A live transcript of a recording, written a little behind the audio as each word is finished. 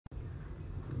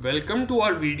Welcome to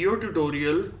our video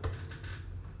tutorial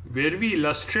where we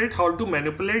illustrate how to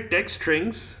manipulate text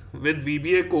strings with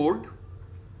VBA code.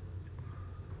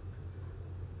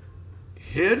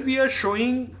 Here we are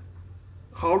showing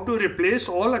how to replace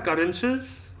all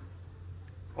occurrences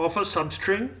of a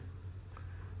substring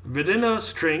within a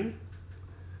string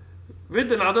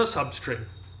with another substring.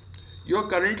 You are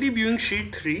currently viewing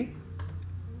sheet 3.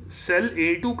 Cell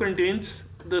A2 contains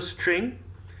the string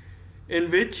in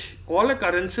which all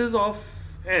occurrences of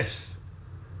S,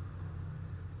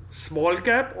 small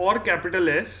cap or capital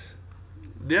S,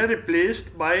 they are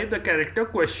replaced by the character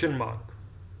question mark,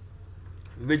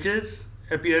 which is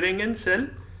appearing in cell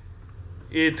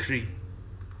A3.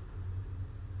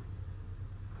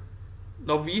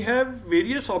 Now we have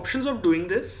various options of doing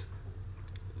this.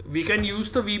 We can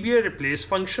use the VBA replace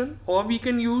function, or we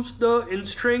can use the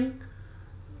inString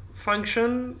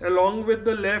function along with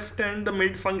the left and the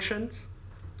mid functions.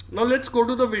 Now let's go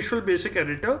to the Visual Basic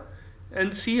editor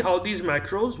and see how these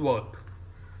macros work.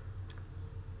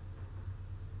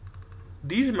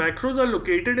 These macros are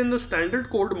located in the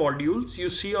standard code modules you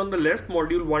see on the left,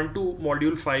 module 1 to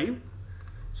module 5.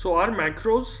 So our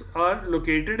macros are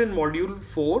located in module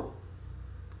 4.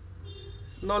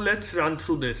 Now let's run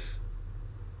through this.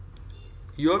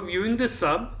 You are viewing this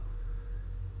sub.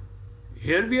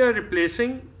 Here we are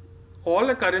replacing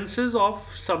all occurrences of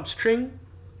substring,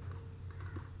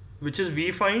 which is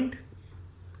vfind,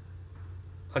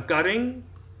 occurring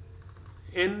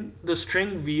in the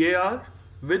string var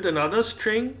with another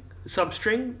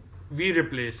substring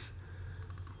vreplace.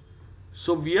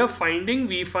 So we are finding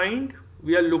vfind,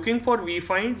 we are looking for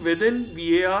vfind within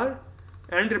var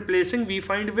and replacing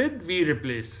vfind with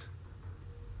vreplace.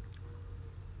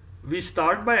 We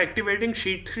start by activating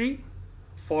sheet 3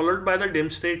 followed by the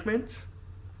dim statements.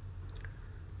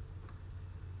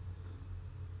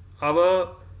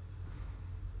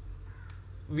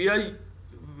 We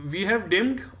have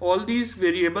dimmed all these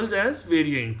variables as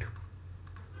variant,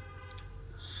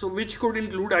 so which could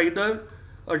include either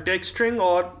a text string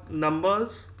or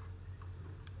numbers.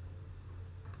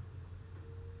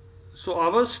 So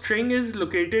our string is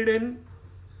located in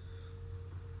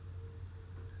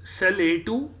cell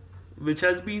A2, which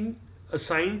has been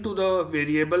assigned to the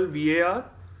variable var.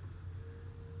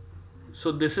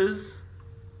 So this is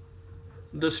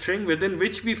the string within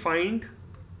which we find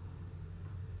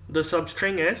the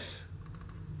substring S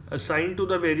assigned to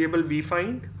the variable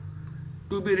vfind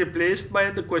to be replaced by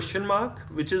the question mark,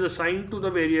 which is assigned to the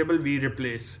variable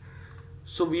vreplace.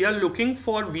 So we are looking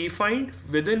for vfind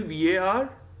within var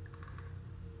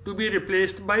to be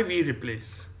replaced by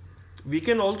vreplace. We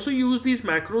can also use these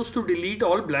macros to delete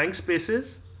all blank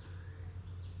spaces.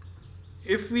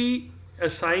 If we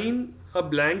assign a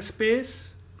blank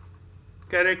space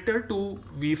character to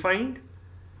vfind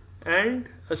and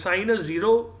assign a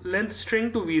 0 length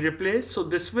string to vreplace, so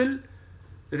this will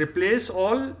replace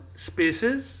all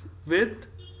spaces with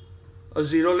a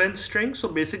 0 length string, so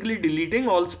basically deleting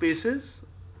all spaces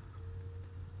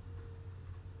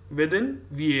within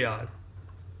var.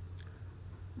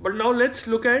 But now let's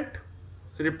look at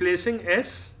replacing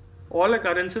S, all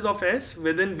occurrences of S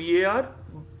within var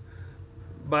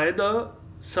by the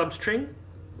substring,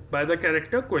 by the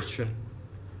character question.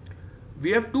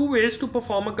 We have two ways to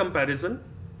perform a comparison.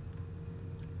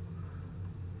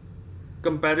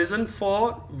 Comparison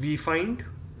for vfind,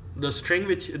 the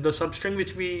substring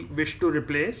which we wish to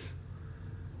replace.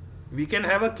 We can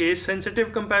have a case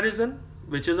sensitive comparison,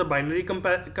 which is a binary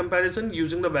comparison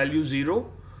using the value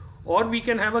 0, or we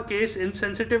can have a case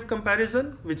insensitive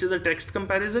comparison, which is a text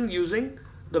comparison using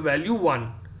the value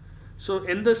 1. So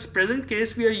in this present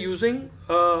case, we are using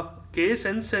a case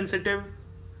insensitive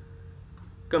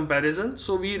comparison.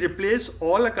 So we replace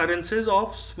all occurrences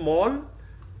of small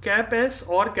cap S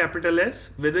or capital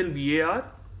S within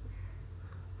var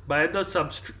by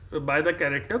the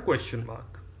character question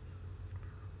mark.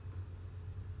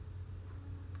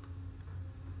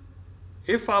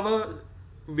 If our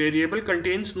variable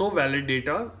contains no valid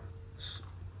data,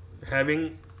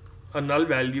 having a null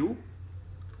value,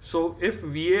 so if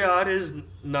var is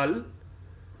null,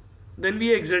 then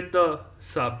we exit the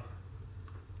sub.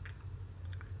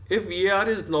 If var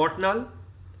is not null,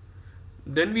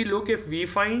 then we look if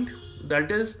vfind, that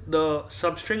is the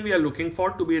substring we are looking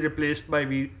for to be replaced by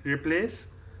vreplace,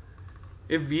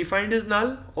 if vfind is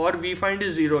null or vfind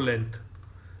is 0 length,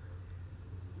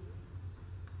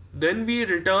 then we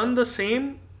return the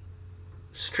same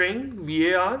string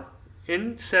var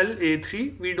in cell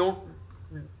A3. We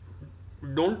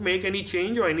don't make any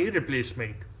change or any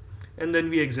replacement, and then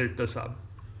we exit the sub.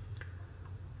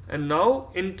 And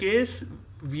now in case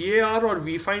var or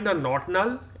vfind are not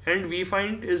null and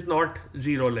vfind is not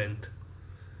 0 length.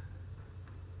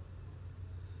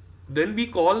 Then we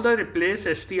call the replace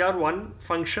str1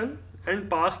 function and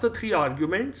pass the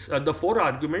four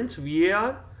arguments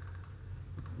var,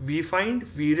 vfind,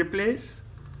 vreplace,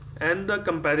 and the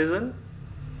comparison,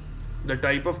 the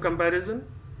type of comparison,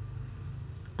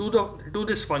 to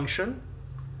this function,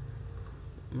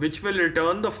 which will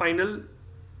return the final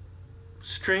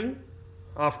string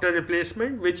after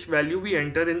replacement, which value we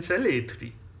enter in cell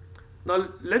A3. Now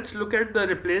let's look at the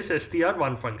replace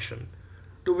str1 function,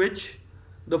 to which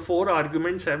the four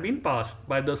arguments have been passed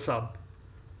by the sub.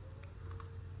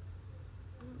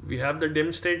 We have the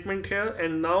dim statement here,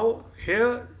 and now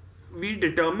here we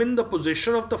determine the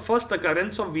position of the first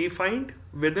occurrence of vfind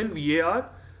within var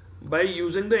by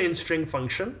using the inString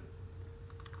function.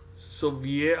 So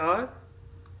var,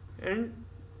 and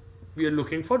we are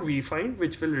looking for vfind,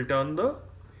 which will return the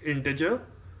integer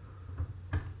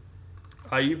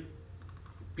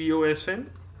IPOSN,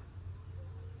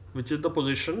 which is the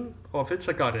position of its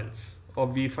occurrence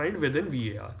of vfind within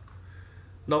var.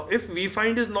 Now if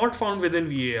vfind is not found within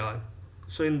var,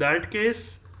 so in that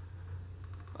case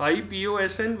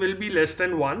IPOSN will be less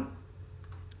than 1.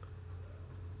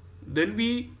 Then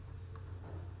we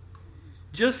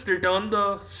just return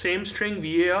the same string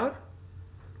var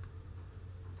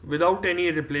without any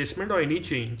replacement or any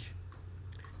change.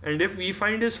 And if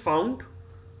vfind is found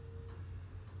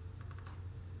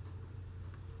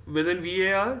within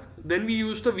var, then we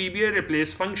use the VBA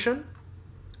replace function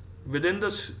within the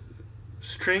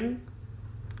string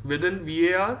within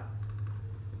var.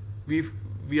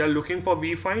 We are looking for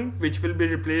vfind, which will be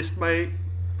replaced by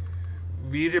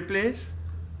vreplace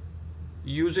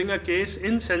using a case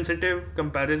insensitive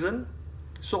comparison.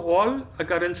 So all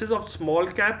occurrences of small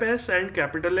cap s and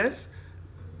capital S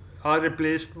are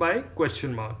replaced by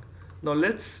question mark. Now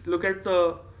let's look at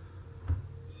the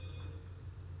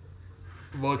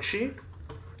worksheet.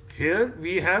 Here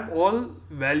we have all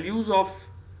values of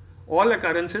all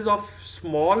occurrences of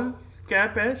small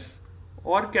cap s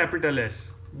or capital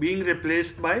S being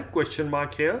replaced by question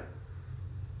mark here.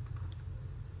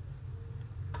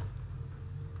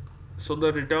 So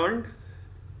the returned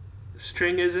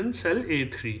string is in cell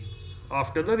A3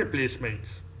 after the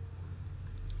replacements.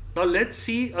 Now let's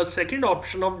see a second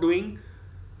option of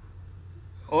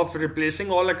replacing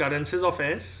all occurrences of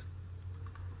S,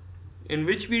 in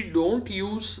which we don't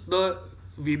use the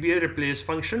VBA replace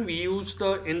function. We use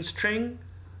the inString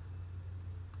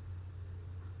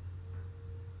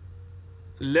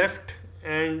left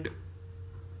and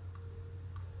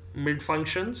mid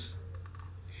functions.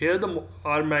 Here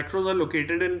our macros are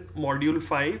located in module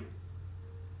 5.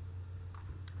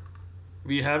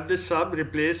 We have this sub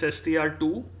replace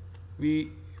str2,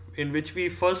 in which we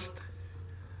first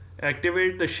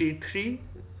activate the sheet 3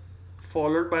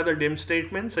 followed by the dim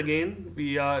statements. Again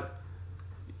we are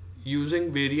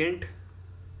using variant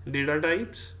data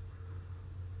types.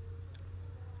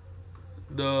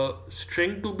 The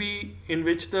string to be in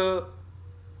which the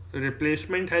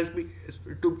replacement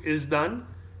is done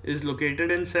is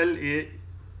located in cell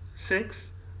A6,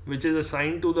 which is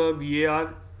assigned to the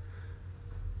var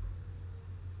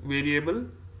variable.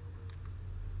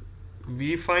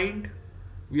 vfind,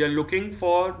 we are looking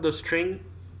for the string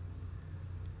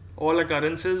all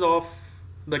occurrences of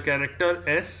the character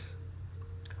S.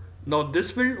 Now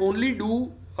this will only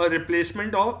do a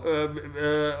replacement of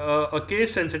a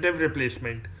case sensitive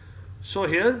replacement. So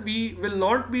here we will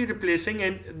not be replacing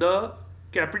the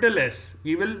capital S,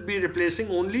 we will be replacing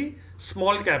only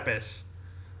small cap s.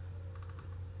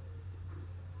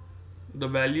 The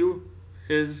value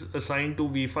is assigned to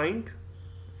vfind,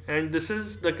 and this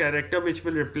is the character which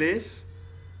will replace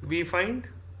vfind.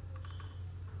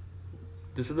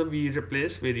 This is the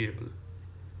vreplace variable.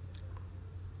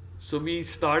 So we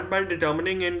start by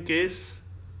determining in case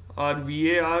our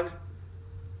var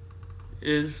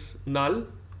is null.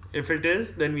 If it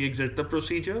is, then we exit the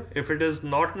procedure. If it is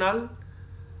not null,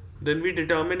 then we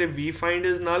determine if vfind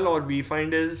is null or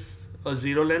vfind is a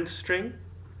 0 length string.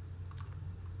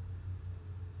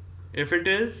 If it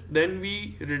is, then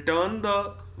we return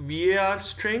the var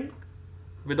string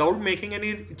without making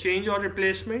any change or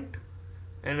replacement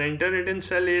and enter it in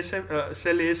cell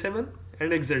A7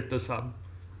 and exit the sub.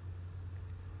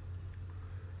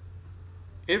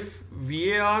 If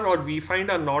var or vfind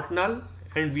are not null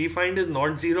and vfind is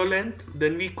not 0 length,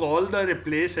 then we call the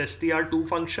replace str2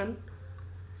 function.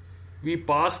 We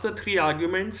pass the 3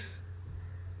 arguments,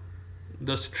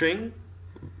 the string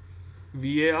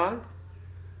var,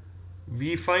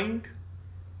 vfind,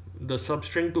 the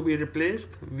substring to be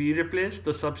replaced, vreplace,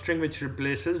 the substring which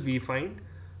replaces vfind.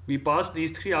 We pass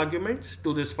these 3 arguments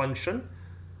to this function,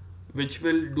 which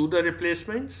will do the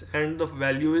replacements, and the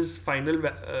value is final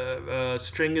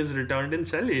string is returned in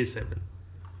cell A7.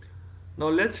 Now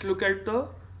let's look at the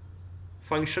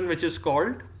function which is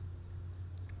called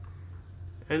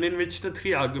and in which the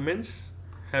three arguments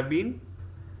have been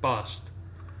passed.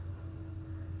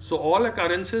 So all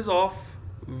occurrences of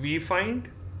vFind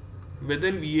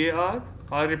within VAR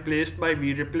are replaced by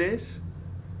vReplace,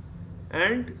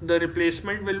 and the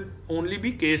replacement will only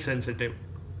be case sensitive.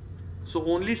 So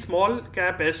only small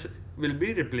cap s will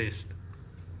be replaced.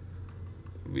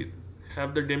 We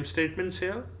have the dim statements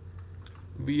here.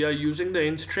 We are using the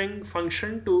inString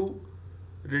function to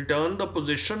return the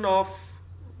position of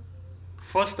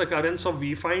first occurrence of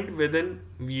vFind within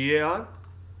VAR.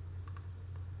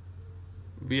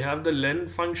 We have the len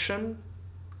function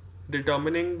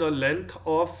determining the length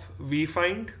of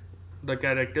vFind, the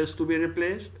characters to be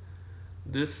replaced.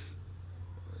 This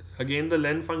again the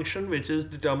len function which is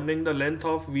determining the length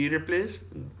of vReplace,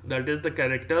 that is the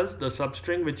characters, the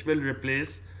substring which will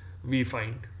replace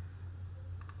vFind.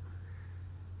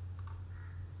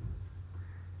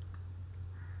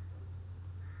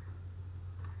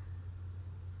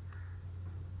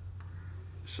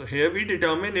 So here we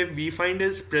determine if vFind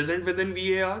is present within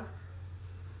VAR.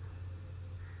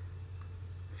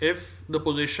 If the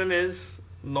position is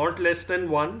not less than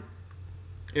 1,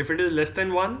 if it is less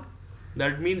than 1,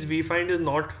 that means vFind is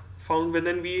not found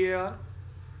within VAR.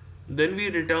 Then we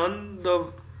return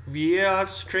the VAR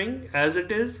string as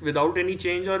it is without any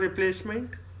change or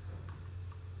replacement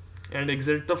and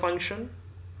exit the function.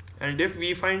 And if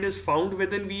vFind is found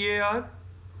within VAR,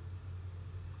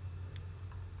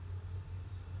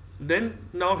 then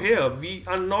now here we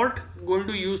are not going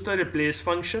to use the replace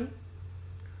function.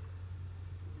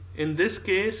 In this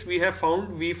case we have found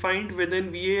vFind within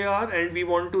VAR and we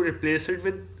want to replace it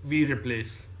with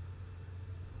vReplace.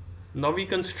 Now we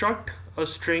construct a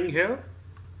string here.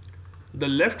 The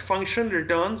left function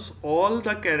returns all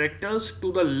the characters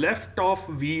to the left of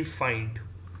vFind.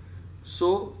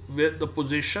 So where the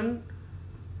position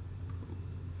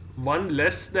 1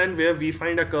 less than where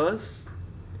vFind occurs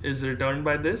is returned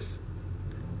by this.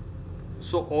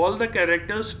 So all the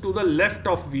characters to the left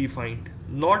of vFind,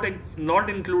 not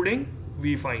including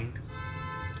vFind,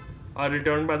 are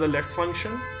returned by the left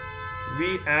function.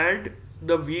 We add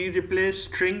the vReplace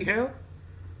string here,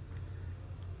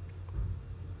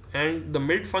 and the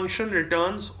mid function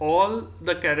returns all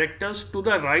the characters to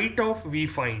the right of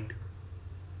vFind.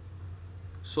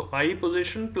 So I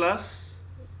position plus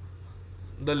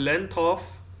the length of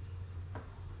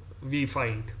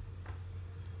vFind.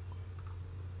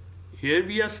 Here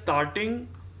we are starting,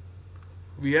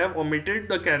 we have omitted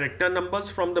the character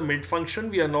numbers from the mid function.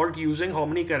 We are not using how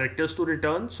many characters to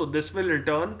return. So this will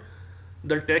return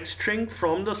the text string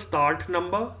from the start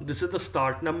number. This is the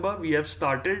start number. We have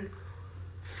started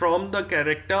from the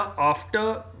character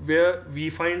after where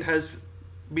vFind has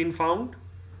been found.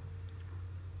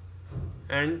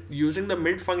 And using the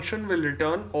mid function will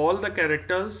return all the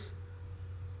characters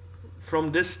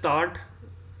from this start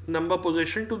number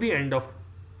position to the end of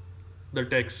the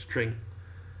text string.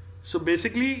 So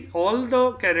basically all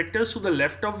the characters to the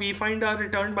left of vFind are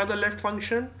returned by the left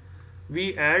function.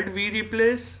 We add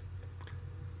vReplace.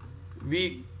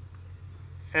 We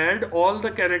add all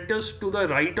the characters to the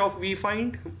right of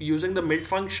vFind using the mid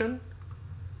function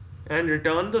and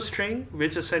return the string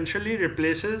which essentially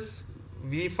replaces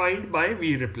vFind by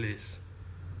vReplace.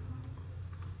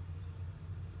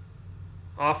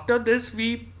 After this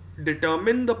we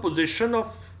determine the position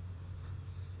of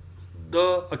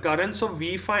the occurrence of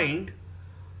vFind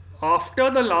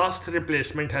after the last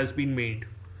replacement has been made.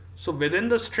 So within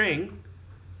the string,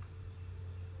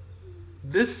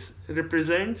 this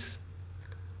represents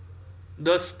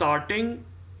the starting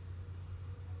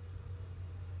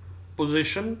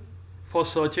position for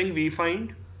searching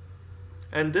vFind,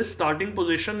 and this starting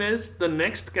position is the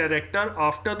next character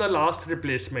after the last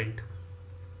replacement.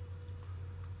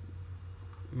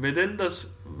 Within this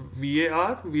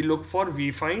VAR, we look for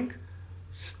vFind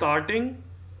starting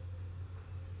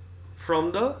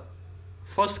from the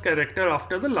first character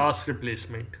after the last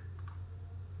replacement,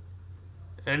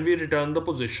 and we return the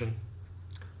position.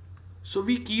 So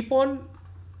we keep on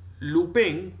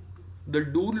looping. The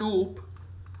do loop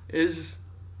is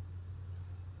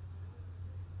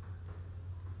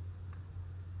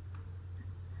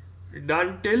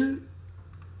done till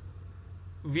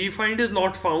vFind is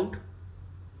not found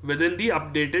within the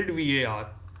updated VAR.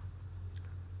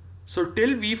 So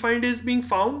till vFind is being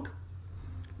found,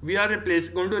 we are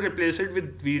going to replace it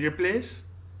with vReplace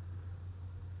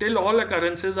till all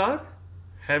occurrences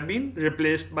have been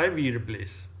replaced by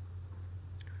vReplace.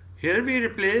 Here we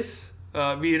replace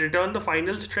we return the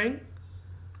final string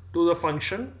to the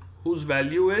function whose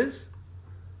value is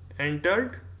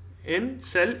entered in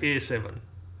cell A7.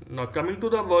 Now coming to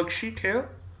the worksheet here,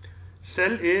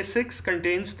 cell A6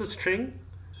 contains the string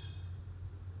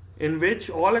in which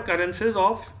all occurrences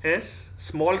of S,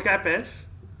 small cap S,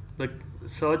 the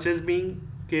search is being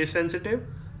case sensitive,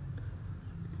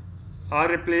 are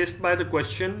replaced by the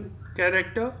question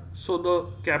character. So the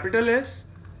capital S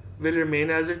will remain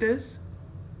as it is,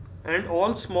 and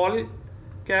all small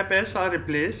cap S are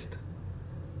replaced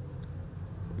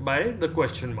by the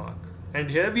question mark. And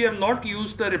here we have not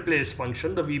used the replace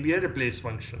function, the VBA replace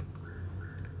function.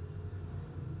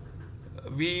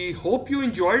 We hope you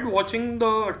enjoyed watching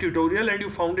the tutorial and you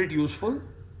found it useful.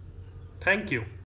 Thank you.